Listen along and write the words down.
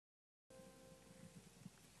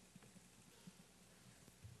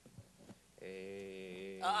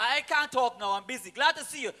I can't talk now. I'm busy. Glad to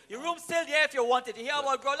see you. Your room's still there if you want it. You hear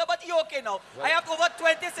about Growler, but you're okay now. Well, I have over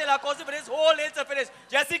 20 sailor costumes for this whole lane to finish.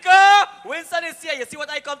 Jessica, Winston is here. You see what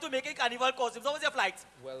I come to making carnival costumes. How was your flight?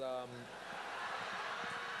 Well,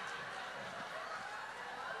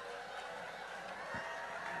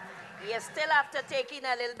 You still have to take in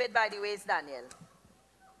a little bit by the waist, Daniel.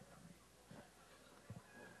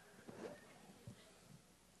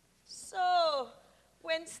 So,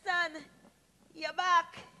 Winston, you're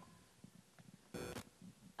back.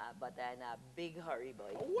 But I'm in a big hurry,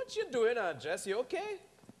 boy. what you doing, Jess? You okay?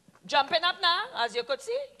 Jumping up now, as you could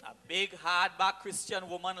see. A big, hardback Christian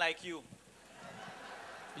woman like you.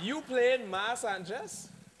 You playing mass, Jess?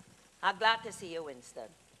 I'm glad to see you, Winston.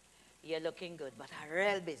 You're looking good, but I'm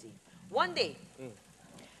real busy. One day,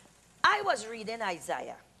 I was reading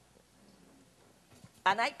Isaiah,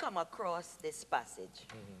 and I come across this passage.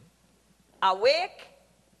 Awake,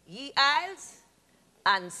 ye isles,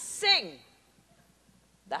 and sing.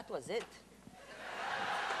 That was it.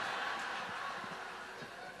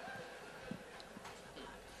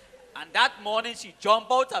 And that morning, she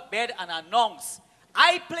jumped out of bed and announced,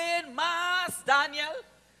 I playing mass, Daniel.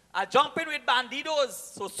 I jumping with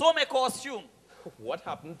Bandidos, so my costume. What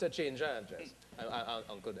happened to change her Jess?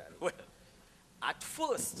 Uncle Dan? Well, at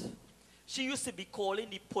first, she used to be calling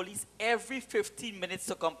the police every 15 minutes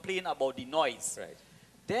to complain about the noise. Right.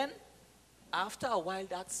 Then, after a while,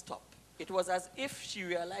 that stopped. It was as if she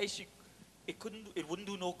realized it wouldn't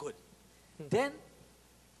do no good. Then,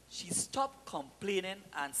 she stopped complaining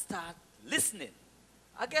and started listening.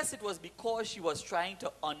 I guess it was because she was trying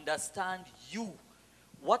to understand you.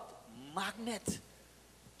 What magnet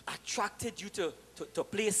attracted you to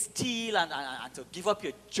play steel and to give up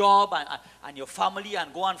your job and your family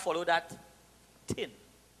and go and follow that thing?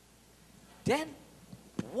 Then,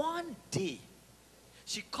 one day,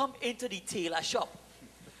 she come into the tailor shop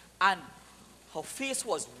and her face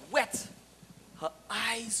was wet, her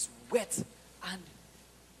eyes wet, and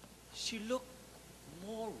she looked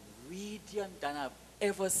more radiant than I've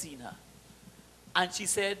ever seen her. And she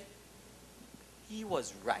said, he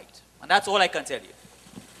was right. And that's all I can tell you.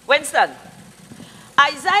 Winston,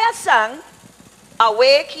 Isaiah sang,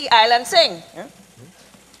 Awake, ye isle, and sing.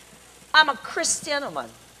 I'm a Christian woman.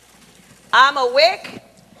 I'm awake,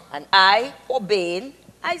 and I obeying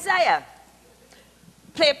Isaiah.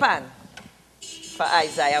 Play pan for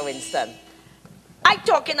Isaiah Winston. I'm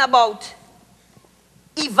talking about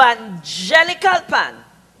evangelical pan,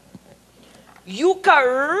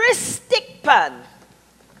 Eucharistic pan,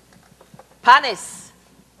 panis,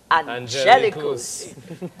 angelicus.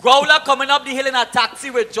 Growler coming up the hill in a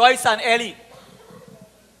taxi with Joyce and Ellie.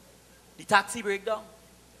 The taxi breakdown.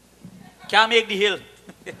 Can't make the hill.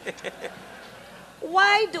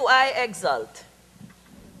 Why do I exult?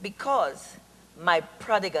 Because my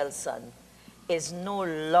prodigal son is no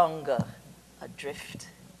longer adrift.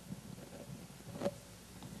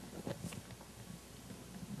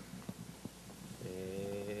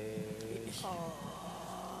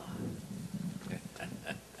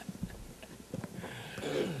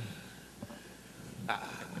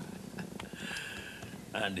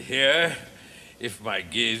 And here, if my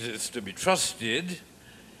gaze is to be trusted,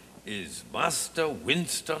 is Master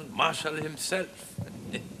Winston Marshall himself.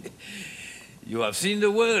 You have seen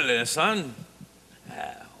the world, son?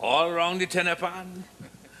 All around the tenor pan.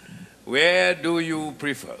 Where do you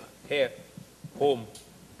prefer? Here. Home.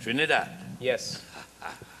 Trinidad? Yes.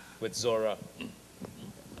 With Zora.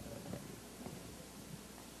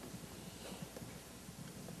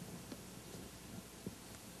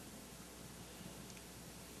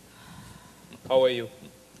 How are you?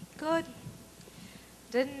 Good.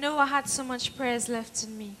 Didn't know I had so much prayers left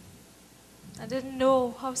in me. I didn't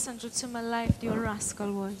know how central to my life the old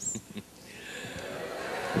rascal was.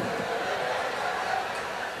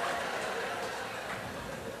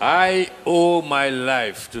 I owe my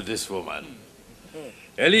life to this woman.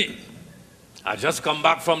 Ellie, I just come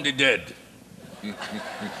back from the dead.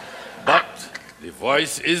 But the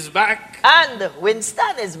voice is back. And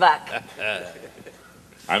Winston is back.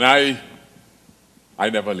 And I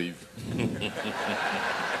never leave.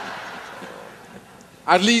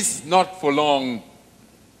 At least not for long,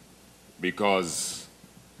 because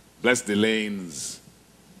bless the lanes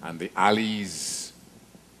and the alleys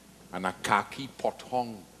and a khaki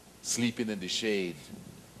pothong sleeping in the shade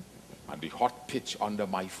and the hot pitch under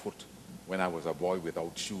my foot when I was a boy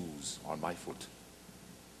without shoes on my foot.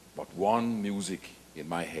 But one music in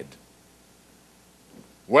my head.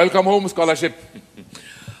 Welcome home, scholarship.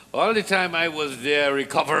 All the time I was there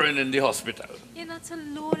recovering in the hospital. You're not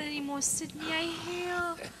alone anymore, Sydney, I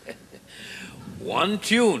hear. One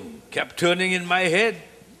tune kept turning in my head.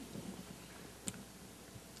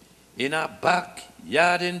 in a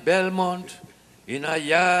backyard in Belmont, in a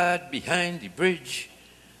yard behind the bridge,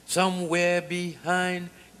 somewhere behind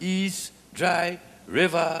East Dry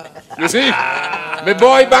River. You see? My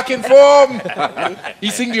boy back in form. He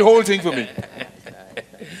sing the whole thing for me.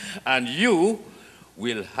 And you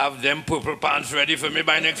will have them purple pants ready for me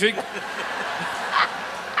by next week.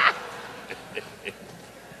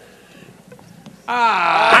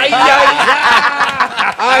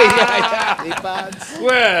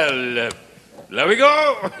 Well, there we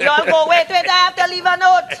go. Y'all go, wait, I have to leave a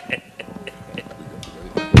note.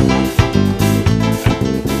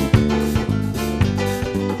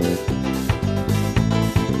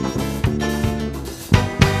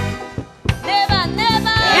 Never,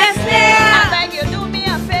 never. Yes, dear. I beg you, do me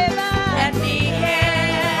a favor. Let me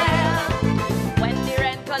hear. When the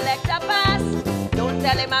rent collector pass, don't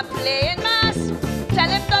tell him I'm playing mass. Tell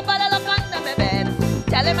him to bother look under my bed.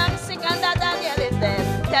 Tell him I'm sick and that Daniel is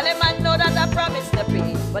dead. Tell him I know that I promised to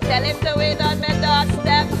pay. But tell him to wait on my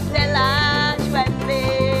doorstep till Ash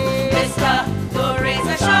Wednesday. Mister, don't raise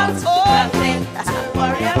a shout. Oh. Nothing to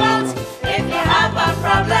worry about. If you have a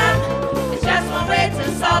problem, it's just one way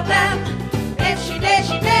to solve them. If she did,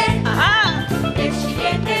 she did. Aha. If she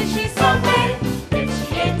ain't, then she's somewhere. If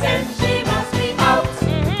she ain't, then she must be out.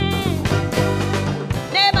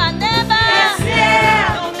 Never, never. Yes, dear.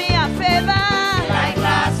 Do me a favor. Like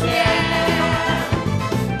last year.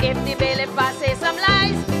 If the bailiff pass say some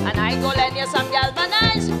lies, and I go lend you some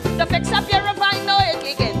galvanized to fix up your roof, I know it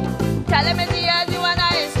leaking. Tell him it's the years you and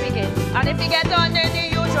I is speaking. And if he get on in the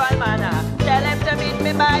usual manner, tell him to meet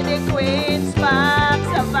me by the Queen's Park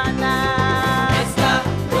Savannah. Mister,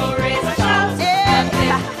 don't raise a shout. Yeah.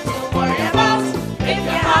 Nothing to worry about. If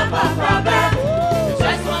you have a problem,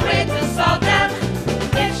 just one way to solve them.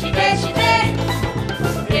 If she did, she did.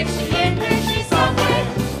 If she ain't, then she's somewhere.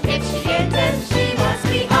 If she ain't, then she must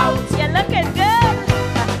be out. You're looking good.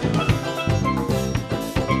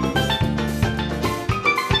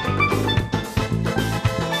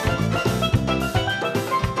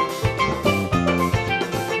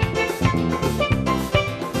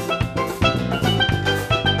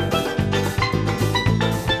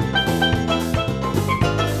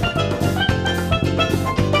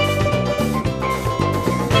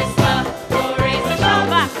 Mister, don't raise a shout.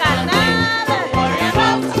 Nothing to worry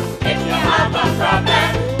about. If you have a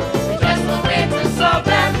problem, just one way to solve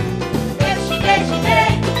them. If she did, she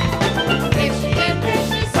did. If she ain't, then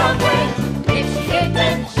she's somewhere. If she ain't,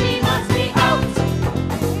 then she must be out.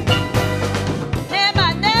 Never,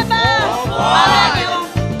 never. I beg you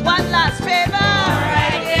one last favor.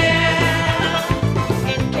 Right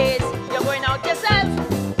here. In case you're going out yourself,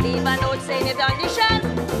 leave a note saying it on the shelf.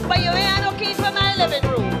 But you ain't no keys for my living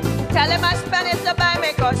room. Tell him I spent it to buy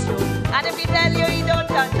my costume. And if he tell you he don't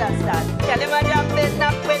understand, tell him I jumped in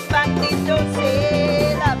up with Bandidos,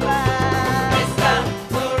 say la